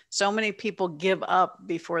up? So many people give up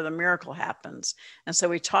before the miracle happens. And so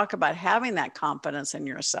we talk about having that confidence in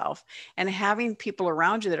yourself and having people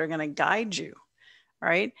around you that are going to guide you.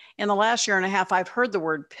 Right. In the last year and a half, I've heard the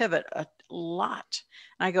word pivot a lot.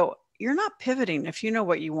 And I go, you're not pivoting if you know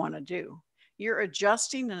what you want to do. You're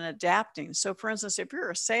adjusting and adapting. So for instance, if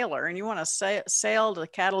you're a sailor and you want to sail to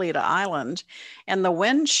Catalina Island and the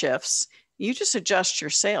wind shifts, you just adjust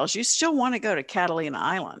your sails. You still want to go to Catalina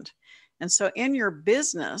Island. And so in your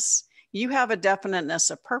business, you have a definiteness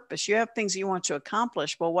of purpose. You have things you want to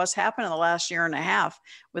accomplish. Well, what's happened in the last year and a half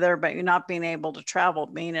with everybody not being able to travel,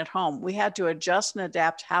 being at home, we had to adjust and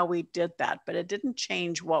adapt how we did that, but it didn't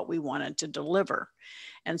change what we wanted to deliver.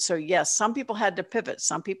 And so, yes, some people had to pivot.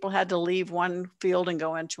 Some people had to leave one field and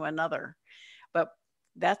go into another. But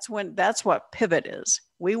that's what pivot is.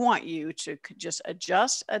 We want you to just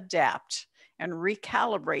adjust, adapt, and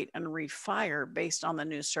recalibrate and refire based on the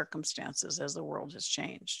new circumstances as the world has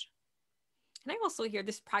changed. And I also hear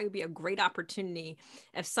this probably would be a great opportunity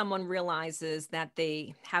if someone realizes that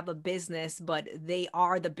they have a business, but they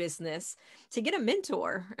are the business, to get a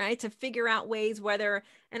mentor, right? To figure out ways whether,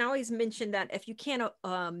 and I always mention that if you can't,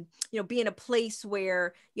 be in a place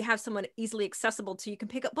where you have someone easily accessible to, you can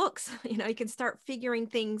pick up books, you can start figuring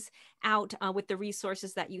things out with the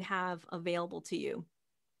resources that you have available to you.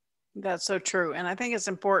 That's so true. And I think it's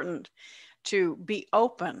important to be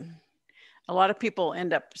open. A lot of people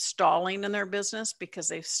end up stalling in their business because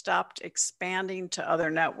they've stopped expanding to other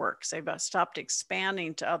networks. They've stopped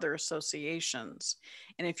expanding to other associations.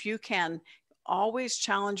 And if you can always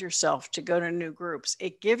challenge yourself to go to new groups,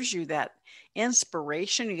 it gives you that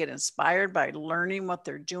inspiration. You get inspired by learning what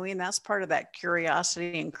they're doing. That's part of that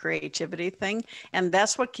curiosity and creativity thing. And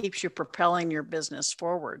that's what keeps you propelling your business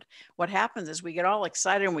forward. What happens is we get all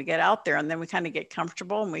excited and we get out there and then we kind of get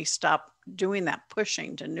comfortable and we stop doing that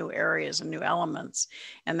pushing to new areas and new elements.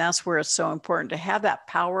 And that's where it's so important to have that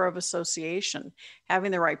power of association,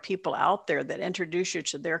 having the right people out there that introduce you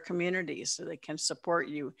to their communities so they can support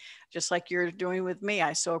you, just like you're doing with me.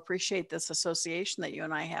 I so appreciate this association that you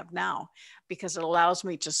and I have now, because it allows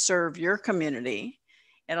me to serve your community.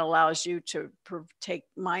 It allows you to take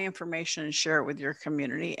my information and share it with your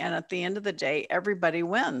community. And at the end of the day, everybody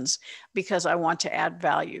wins because I want to add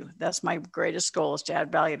value. That's my greatest goal, is to add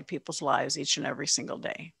value to people's lives each and every single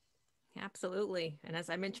day. Absolutely. And as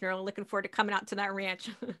I mentioned earlier, looking forward to coming out to that ranch.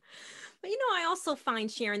 But, I also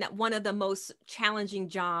find, Sharon, that one of the most challenging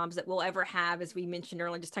jobs that we'll ever have, as we mentioned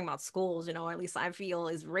earlier, just talking about schools, at least I feel,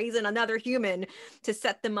 is raising another human to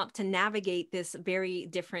set them up to navigate this very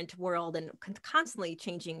different world and constantly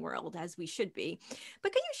changing world, as we should be.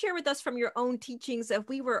 But can you share with us from your own teachings, if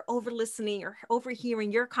we were over-listening or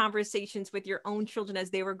overhearing your conversations with your own children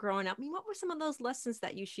as they were growing up? What were some of those lessons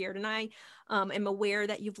that you shared? And I am aware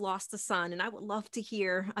that you've lost a son, and I would love to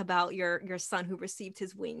hear about your son who received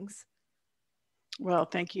his wings. Well,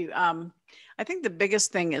 thank you. I think the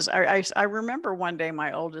biggest thing is I remember one day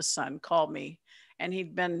my oldest son called me, and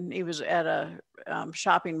he was at a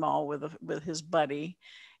shopping mall with his buddy,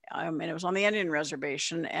 and it was on the Indian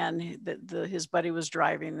reservation, and his buddy was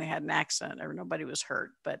driving. They had an accident, or nobody was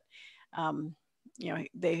hurt, but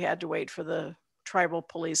they had to wait for the tribal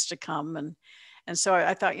police to come, and so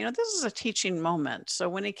I thought, this is a teaching moment. So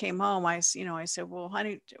when he came home, I said, well,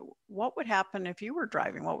 honey, what would happen if you were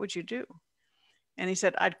driving? What would you do? And he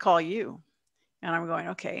said, I'd call you. And I'm going,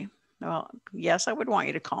 okay, well, yes, I would want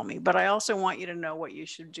you to call me, but I also want you to know what you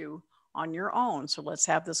should do on your own. So let's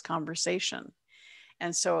have this conversation.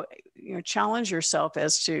 And so, challenge yourself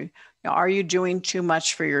as to, are you doing too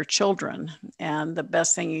much for your children? And the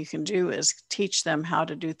best thing you can do is teach them how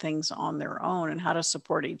to do things on their own and how to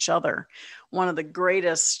support each other. One of the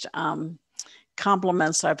greatest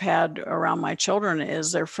compliments I've had around my children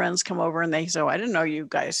is their friends come over and they say, oh, I didn't know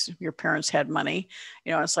your parents had money.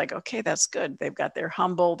 It's like, okay, that's good. They're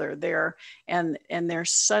humble, they're there, and they're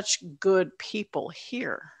such good people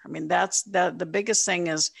here. That's the biggest thing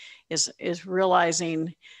is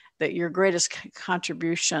realizing that your greatest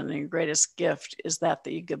contribution and your greatest gift is that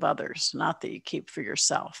you give others, not that you keep for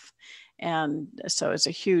yourself. And so it's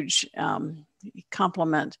a huge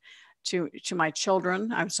compliment to my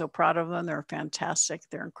children. I'm so proud of them. They're fantastic.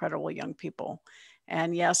 They're incredible young people.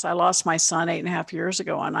 And yes, I lost my son 8.5 years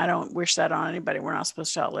ago, and I don't wish that on anybody. We're not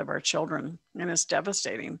supposed to outlive our children, and it's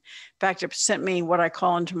devastating. In fact, it sent me what I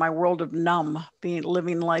call into my world of numb,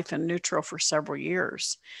 living life in neutral for several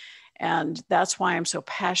years. And that's why I'm so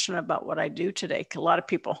passionate about what I do today. A lot of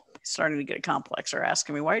people starting to get a complex are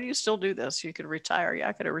asking me, why do you still do this? You could retire. Yeah,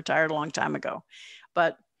 I could have retired a long time ago.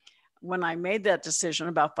 But when I made that decision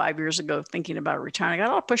about 5 years ago, thinking about retiring, I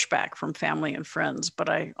got a lot of pushback from family and friends, but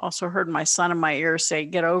I also heard my son in my ear say,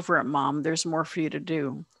 "Get over it, Mom. There's more for you to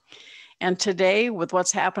do." And today, with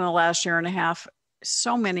what's happened the last year and a half,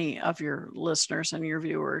 so many of your listeners and your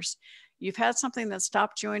viewers, you've had something that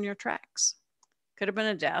stopped you in your tracks. Could have been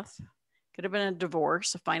a death, could have been a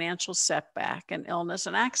divorce, a financial setback, an illness,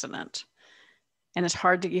 an accident. And it's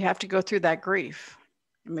hard you have to go through that grief.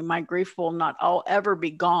 I mean, my grief will not all ever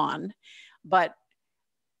be gone, but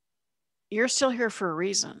you're still here for a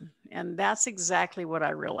reason. And that's exactly what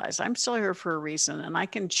I realized. I'm still here for a reason, and I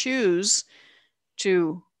can choose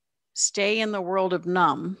to stay in the world of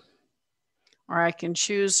numb, or I can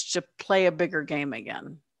choose to play a bigger game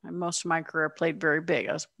again. And most of my career I played very big.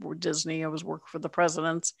 I was with Disney, I was working for the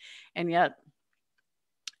presidents, and yet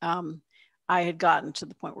I had gotten to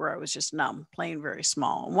the point where I was just numb, playing very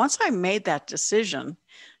small. And once I made that decision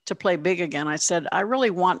to play big again, I said, I really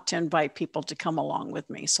want to invite people to come along with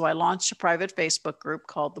me. So I launched a private Facebook group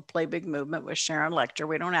called the Play Big Movement with Sharon Lechter.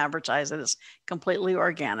 We don't advertise it. It's completely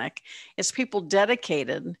organic. It's people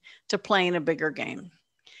dedicated to playing a bigger game.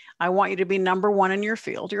 I want you to be number one in your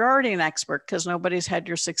field. You're already an expert because nobody's had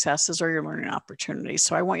your successes or your learning opportunities.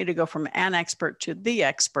 So I want you to go from an expert to the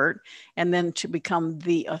expert, and then to become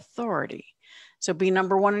the authority. So be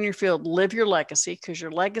number one in your field, live your legacy, because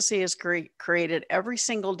your legacy is created every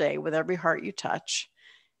single day with every heart you touch,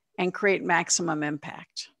 and create maximum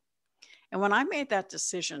impact. And when I made that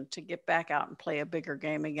decision to get back out and play a bigger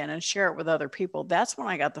game again and share it with other people, that's when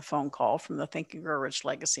I got the phone call from the Think and Grow Rich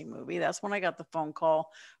Legacy movie. That's when I got the phone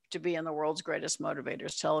call to be in the World's Greatest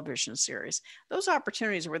Motivators television series. Those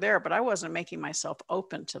opportunities were there, but I wasn't making myself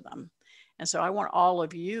open to them. And so I want all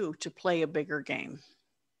of you to play a bigger game.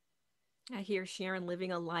 I hear Sharon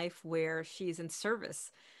living a life where she's in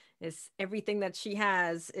service. Is everything that she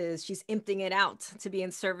has is she's emptying it out to be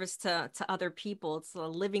in service to other people. It's a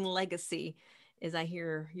living legacy, as I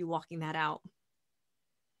hear you walking that out.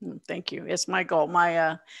 Thank you. It's my goal.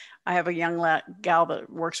 I have a young gal that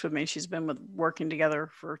works with me. She's been working together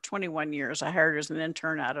for 21 years. I hired her as an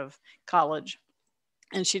intern out of college,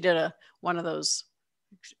 and she did one of those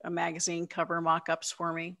magazine cover mock-ups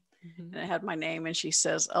for me. Mm-hmm. And it had my name, and she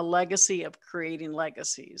says, "A legacy of creating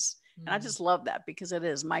legacies." Mm-hmm. And I just love that, because it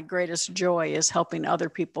is my greatest joy is helping other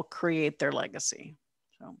people create their legacy.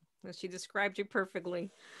 So she described you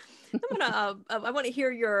perfectly. I want to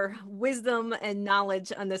hear your wisdom and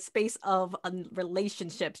knowledge on the space of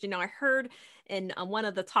relationships. You know, I heard in one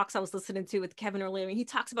of the talks I was listening to with Kevin earlier, he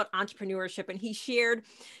talks about entrepreneurship, and he shared,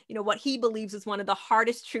 you know, what he believes is one of the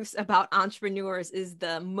hardest truths about entrepreneurs is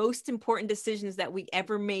the most important decisions that we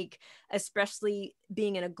ever make, especially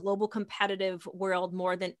being in a global competitive world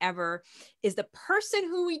more than ever, is the person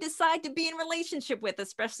who we decide to be in relationship with,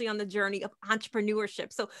 especially on the journey of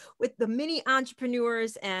entrepreneurship. So with the many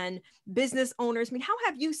entrepreneurs and business owners, I mean, how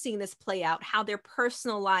have you seen this play out, how their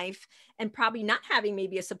personal life and probably not having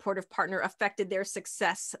maybe a supportive partner affected their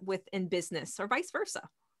success within business, or vice versa?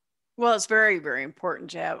 Well, it's very, very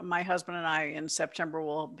important to have. My husband and I in September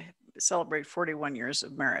will celebrate 41 years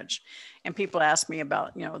of marriage. And people ask me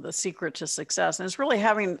about, you know, the secret to success. And it's really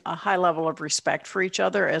having a high level of respect for each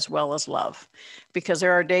other as well as love. Because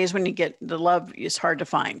there are days when you get the love is hard to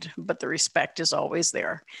find, but the respect is always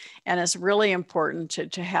there. And it's really important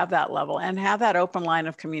to have that level and have that open line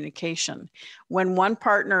of communication. When one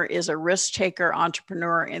partner is a risk taker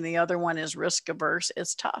entrepreneur and the other one is risk averse,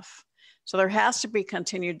 it's tough. So there has to be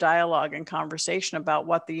continued dialogue and conversation about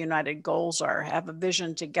what the united goals are, have a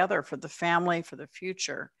vision together for the family, for the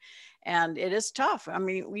future. And it is tough. I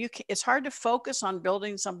mean, it's hard to focus on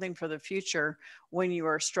building something for the future when you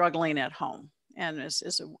are struggling at home. And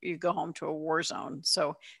you go home to a war zone.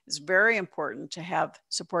 So it's very important to have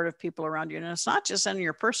supportive people around you. And it's not just in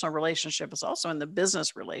your personal relationship, it's also in the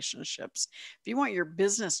business relationships. If you want your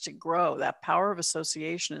business to grow, that power of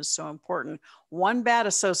association is so important. One bad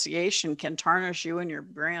association can tarnish you and your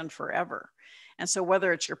brand forever. And so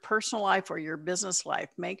whether it's your personal life or your business life,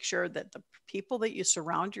 make sure that the people that you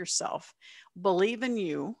surround yourself believe in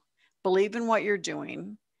you, believe in what you're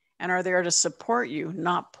doing, and are there to support you,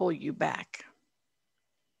 not pull you back.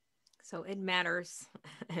 So it matters.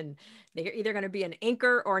 And they're either going to be an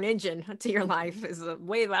anchor or an engine to your life is the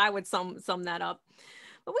way that I would sum that up.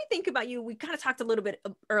 But we think about you, we kind of talked a little bit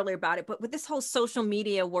earlier about it, but with this whole social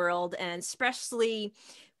media world, and especially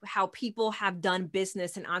how people have done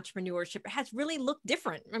business and entrepreneurship, it has really looked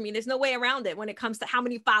different. I mean, there's no way around it when it comes to how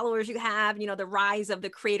many followers you have, the rise of the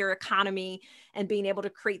creator economy and being able to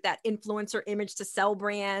create that influencer image to sell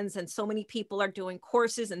brands. And so many people are doing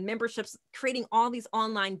courses and memberships, creating all these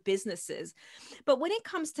online businesses. But when it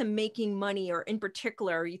comes to making money, or in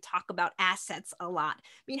particular, you talk about assets a lot.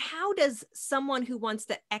 I mean, how does someone who wants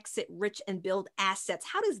to exit rich and build assets,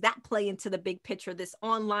 how does that play into the big picture, this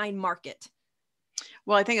online market?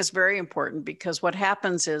 Well, I think it's very important, because what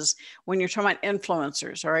happens is when you're talking about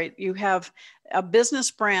influencers, all right, you have a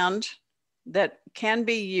business brand that can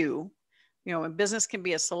be you. A business can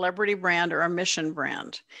be a celebrity brand or a mission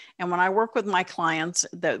brand. And when I work with my clients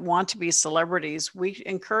that want to be celebrities, we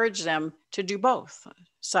encourage them to do both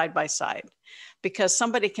side by side, because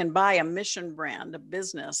somebody can buy a mission brand, a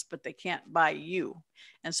business, but they can't buy you.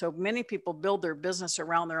 And so many people build their business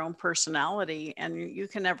around their own personality, and you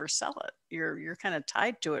can never sell it. You're kind of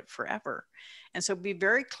tied to it forever. And so be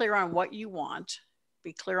very clear on what you want.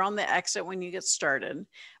 Be clear on the exit when you get started.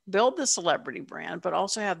 Build the celebrity brand, but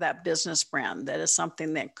also have that business brand that is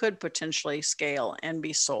something that could potentially scale and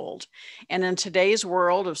be sold. And in today's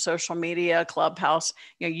world of social media, Clubhouse,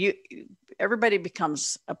 everybody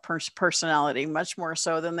becomes a personality, much more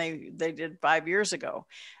so than they did 5 years ago.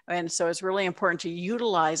 And so it's really important to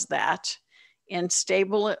utilize that in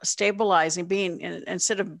stabilizing,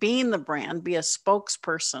 instead of being the brand, be a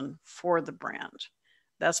spokesperson for the brand.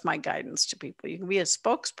 That's my guidance to people. You can be a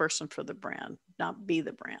spokesperson for the brand, not be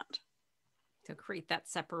the brand. To create that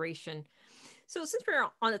separation. So since we're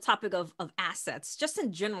on the topic of assets, just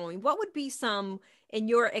in general, what would be some, in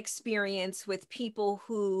your experience with people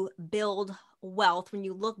who build wealth, when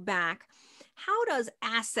you look back, how does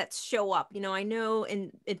assets show up? I know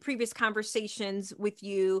in previous conversations with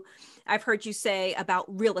you, I've heard you say about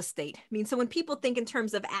real estate. I mean, so when people think in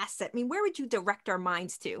terms of asset, I mean, where would you direct our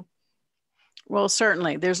minds to? Well,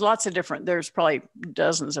 certainly there's probably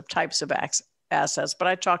dozens of types of assets, but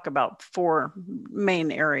I talk about 4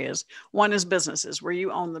 main areas. One is businesses, where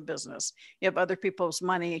you own the business. You have other people's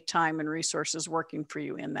money, time, and resources working for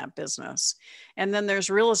you in that business. And then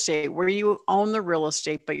there's real estate, where you own the real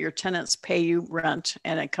estate, but your tenants pay you rent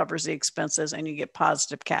and it covers the expenses and you get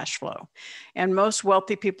positive cash flow. And most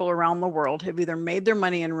wealthy people around the world have either made their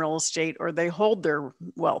money in real estate or they hold their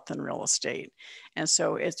wealth in real estate. And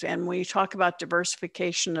so and when you talk about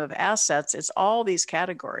diversification of assets, it's all these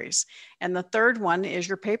categories. And the third one is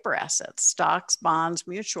your paper assets, stocks, bonds,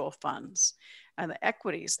 mutual funds, and the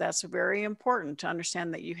equities. That's very important to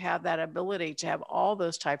understand that you have that ability to have all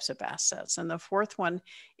those types of assets. And the fourth one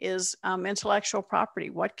is intellectual property.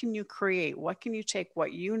 What can you create? What can you take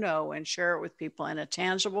what you know and share it with people in a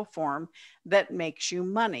tangible form that makes you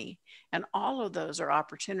money? And all of those are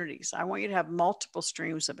opportunities. I want you to have multiple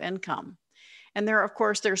streams of income. And of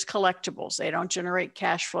course, there's collectibles. They don't generate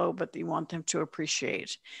cash flow, but you want them to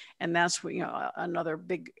appreciate. And that's another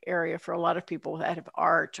big area for a lot of people that have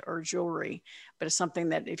art or jewelry. But it's something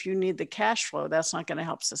that if you need the cash flow, that's not going to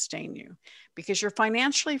help sustain you, because you're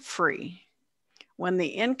financially free when the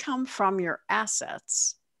income from your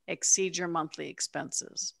assets exceeds your monthly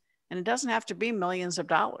expenses. And it doesn't have to be millions of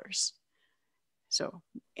dollars. So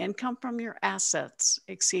income from your assets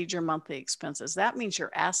exceeds your monthly expenses. That means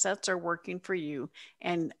your assets are working for you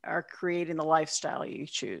and are creating the lifestyle you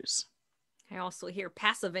choose. I also hear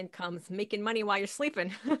passive incomes, making money while you're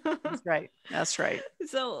sleeping. That's right. That's right.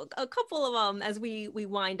 So a couple of, as we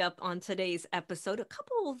wind up on today's episode, a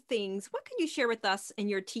couple of things. What can you share with us in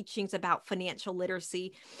your teachings about financial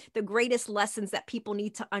literacy, the greatest lessons that people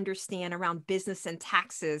need to understand around business and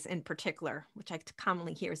taxes in particular, which I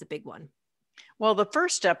commonly hear is a big one? Well, the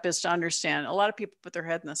first step is to understand. A lot of people put their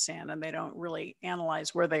head in the sand and they don't really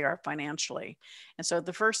analyze where they are financially. And so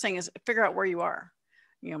the first thing is figure out where you are.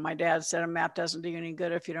 My dad said a map doesn't do you any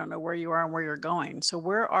good if you don't know where you are and where you're going. So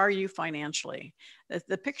where are you financially?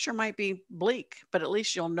 The picture might be bleak, but at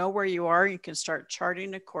least you'll know where you are. You can start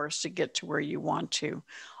charting a course to get to where you want to.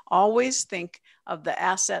 Always think of the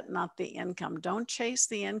asset, not the income. Don't chase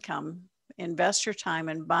the income. Invest your time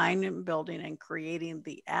in buying and building and creating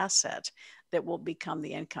the asset that will become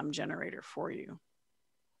the income generator for you.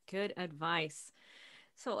 Good advice.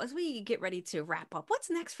 So as we get ready to wrap up, what's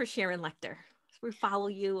next for Sharon Lechter? As we follow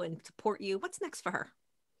you and support you, what's next for her?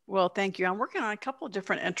 Well, thank you. I'm working on a couple of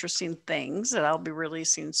different interesting things that I'll be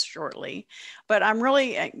releasing shortly, but I'm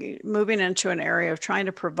really moving into an area of trying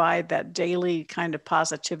to provide that daily kind of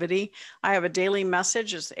positivity. I have a daily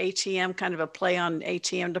message. It's ATM, kind of a play on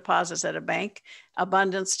ATM deposits at a bank.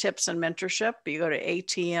 abundance tips and mentorship. You go to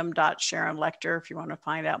atm.sharonlechter if you want to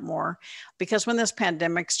find out more. Because when this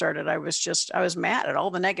pandemic started, I was mad at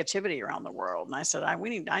all the negativity around the world. And I said, I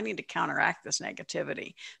need to counteract this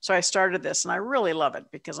negativity. So I started this, and I really love it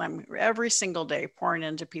because I'm every single day pouring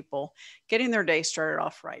into people, getting their day started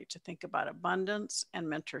off right, to think about abundance and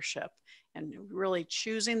mentorship, and really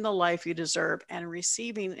choosing the life you deserve and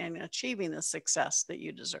receiving and achieving the success that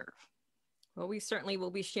you deserve. Well, we certainly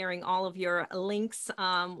will be sharing all of your links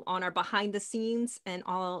on our behind the scenes and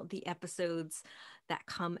all the episodes that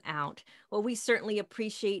come out. Well, we certainly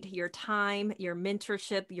appreciate your time, your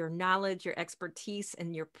mentorship, your knowledge, your expertise,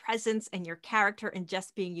 and your presence and your character, and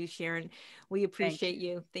just being you, Sharon. We appreciate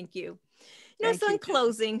you. Thank you. So in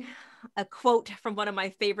closing, a quote from one of my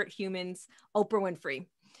favorite humans, Oprah Winfrey.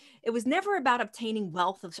 It was never about obtaining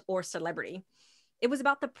wealth or celebrity. It was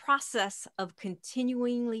about the process of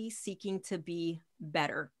continually seeking to be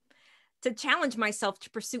better, to challenge myself to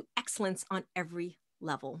pursue excellence on every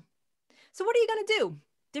level. So what are you going to do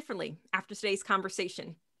differently after today's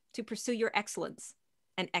conversation to pursue your excellence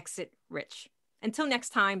and exit rich? Until next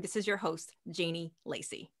time, this is your host, Janie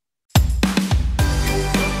Lacy.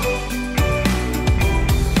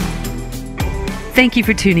 Thank you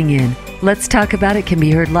for tuning in. Let's Talk About It can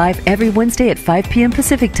be heard live every Wednesday at 5 p.m.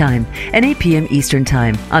 Pacific Time and 8 p.m. Eastern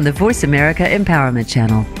Time on the Voice America Empowerment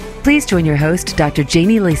Channel. Please join your host, Dr.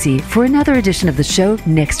 Janie Lacy, for another edition of the show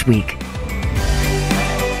next week.